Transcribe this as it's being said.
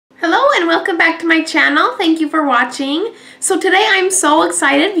welcome back to my channel. Thank you for watching. So today I'm so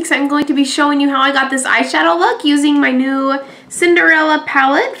excited because I'm going to be showing you how I got this eyeshadow look using my new Cinderella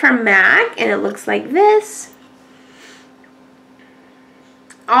palette from MAC, and it looks like this.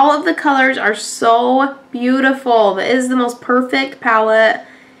 All of the colors are so beautiful. It is the most perfect palette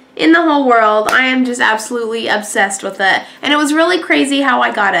in the whole world. I am just absolutely obsessed with it. And it was really crazy how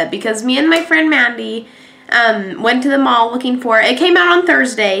I got it because me and my friend Mandy went to the mall looking for it. It came out on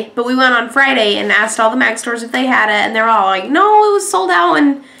Thursday, but we went on Friday and asked all the MAC stores if they had it, and they're all like, no, it was sold out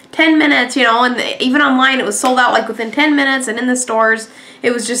in 10 minutes, you know, and even online it was sold out like within 10 minutes, and in the stores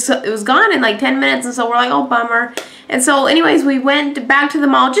it was gone in like 10 minutes, and so we're like, oh, bummer. And so anyways, we went back to the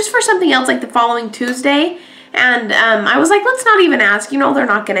mall just for something else like the following Tuesday, and I was like, let's not even ask, you know they're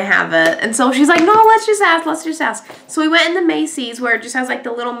not gonna have it. And so she's like, no, let's just ask. So we went in the Macy's where it just has like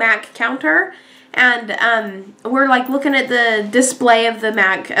the little MAC counter, and we're like looking at the display of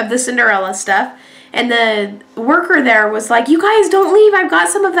the Cinderella stuff, and the worker there was like, you guys don't leave, I've got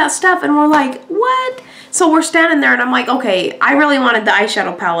some of that stuff. And we're like, what? So we're standing there, and I'm like, okay, I really wanted the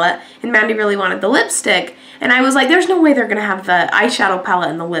eyeshadow palette, and Mandy really wanted the lipstick, and I was like, there's no way they're gonna have the eyeshadow palette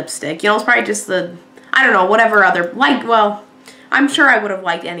and the lipstick, you know, it's probably just the, I don't know, whatever other, like, well, I'm sure I would have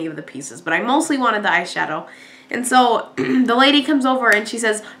liked any of the pieces, but I mostly wanted the eyeshadow. And so the lady comes over and she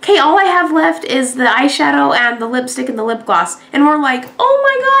says, okay, all I have left is the eyeshadow and the lipstick and the lip gloss. And we're like, oh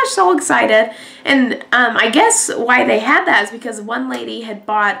my gosh, so excited. And I guess why they had that is because one lady had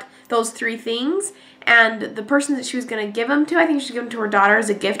bought those three things, and the person that she was going to give them to, I think she was giving them to her daughter as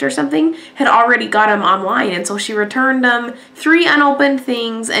a gift or something, had already got them online. And so she returned them, 3 unopened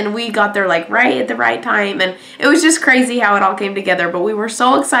things, and we got there like right at the right time. And it was just crazy how it all came together. But we were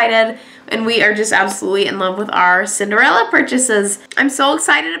so excited, and we are just absolutely in love with our Cinderella purchases. I'm so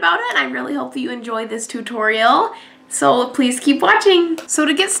excited about it, and I really hope that you enjoy this tutorial. So please keep watching. So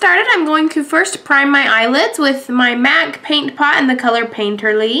to get started, I'm going to first prime my eyelids with my MAC paint pot in the color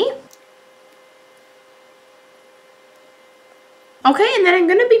Painterly. Okay, and then I'm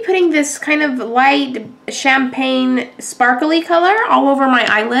going to be putting this kind of light champagne sparkly color all over my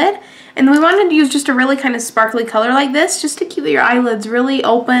eyelid. And we wanted to use just a really kind of sparkly color like this, just to keep your eyelids really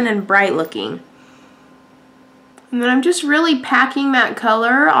open and bright looking. And then I'm just really packing that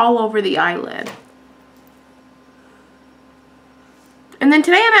color all over the eyelid. And then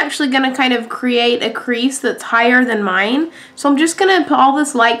today I'm actually going to kind of create a crease that's higher than mine. So I'm just going to put all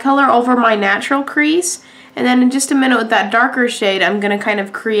this light color over my natural crease. And then in just a minute with that darker shade, I'm going to kind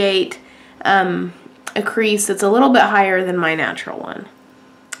of create a crease that's a little bit higher than my natural one.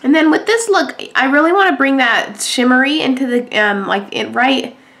 And then with this look, I really want to bring that shimmery into the,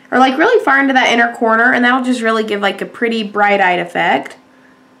 really far into that inner corner, and that'll just really give like a pretty bright-eyed effect.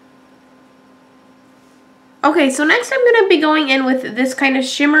 Okay, so next I'm going to be going in with this kind of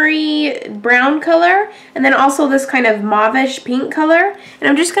shimmery brown color, and then also this kind of mauvish pink color, and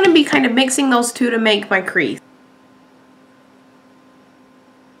I'm just going to be kind of mixing those two to make my crease.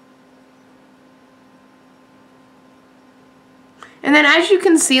 And then as you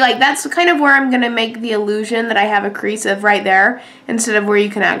can see, like that's kind of where I'm going to make the illusion that I have a crease of right there, instead of where you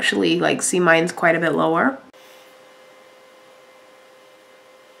can actually like see mine's quite a bit lower.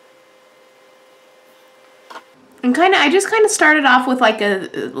 And I just kind of started off with like a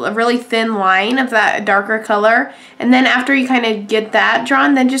really thin line of that darker color, and then after you kind of get that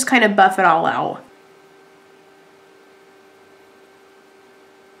drawn, then just kind of buff it all out.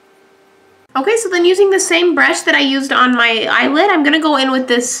 Okay, so then using the same brush that I used on my eyelid, I'm going to go in with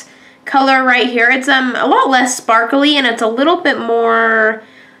this color right here. It's a lot less sparkly, and it's a little bit more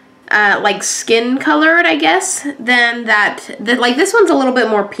like skin colored, I guess, than like this one's a little bit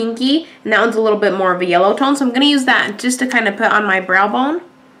more pinky, and that one's a little bit more of a yellow tone, so I'm going to use that just to kind of put on my brow bone,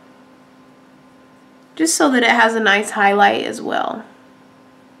 just so that it has a nice highlight as well.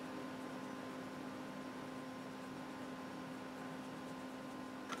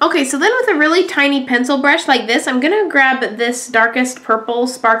 Okay, so then with a really tiny pencil brush like this, I'm going to grab this darkest purple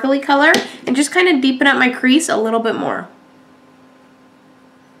sparkly color and just kind of deepen up my crease a little bit more.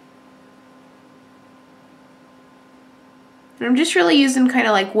 And I'm just really using kind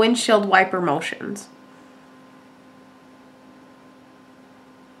of like windshield wiper motions.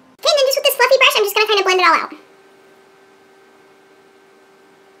 Okay, and then just with this fluffy brush, I'm just going to kind of blend it all out.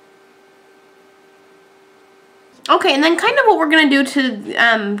 Okay, and then kind of what we're going to do to,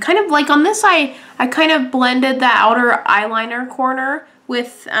 kind of like on this eye, I kind of blended the outer eyeliner corner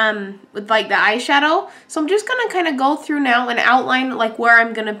with like the eyeshadow. So I'm just going to kind of go through now and outline like where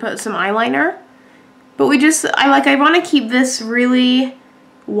I'm going to put some eyeliner. But I want to keep this really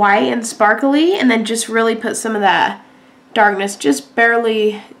white and sparkly, and then just really put some of that darkness just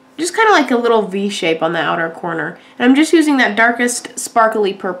barely just kind of like a little V shape on the outer corner. And I'm just using that darkest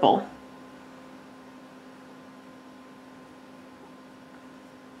sparkly purple.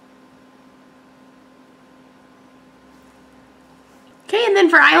 Okay, and then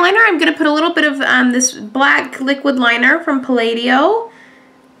for eyeliner, I'm going to put a little bit of this black liquid liner from Palladio.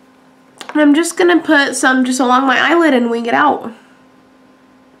 And I'm just going to put some just along my eyelid and wing it out.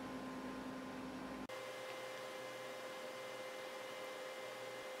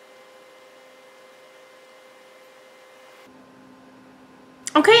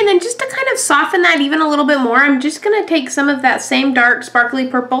 Okay, and then just to kind of soften that even a little bit more, I'm just going to take some of that same dark sparkly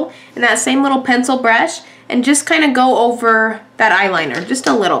purple and that same little pencil brush and just kind of go over that eyeliner just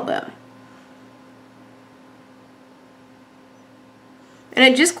a little bit. And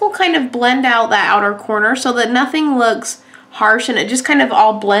it just will kind of blend out that outer corner so that nothing looks harsh and it just kind of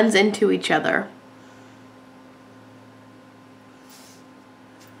all blends into each other.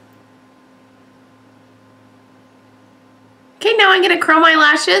 Okay, now I'm going to curl my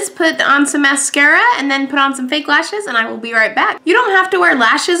lashes, put on some mascara, and then put on some fake lashes, and I will be right back. You don't have to wear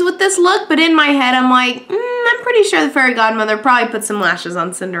lashes with this look, but in my head I'm like, I'm pretty sure the fairy godmother probably put some lashes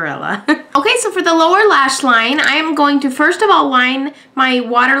on Cinderella. Okay, so for the lower lash line, I am going to first of all line my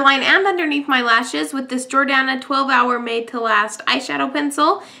waterline and underneath my lashes with this Jordana 12-hour Made to Last eyeshadow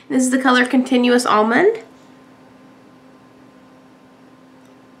pencil. This is the color Continuous Almond.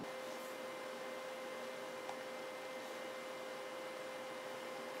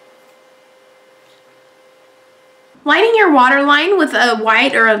 Lining your waterline with a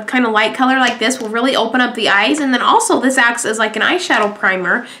white or a kind of light color like this will really open up the eyes, and then also this acts as like an eyeshadow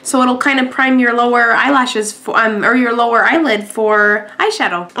primer, so it'll kind of prime your lower eyelashes for, or your lower eyelid for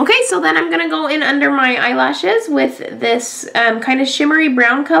eyeshadow. Okay, so then I'm gonna go in under my eyelashes with this kind of shimmery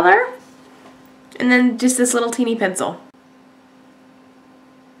brown color, and then just this little teeny pencil.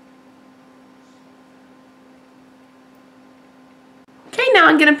 Okay, now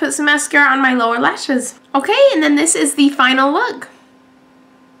I'm going to put some mascara on my lower lashes. Okay, and then this is the final look.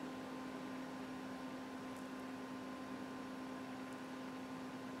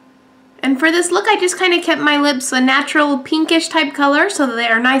 And for this look, I just kind of kept my lips a natural pinkish type color so that they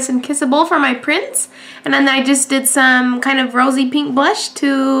are nice and kissable for my prints. And then I just did some kind of rosy pink blush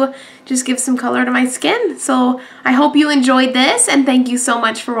to just give some color to my skin. So I hope you enjoyed this, and thank you so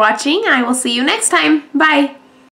much for watching. I will see you next time. Bye!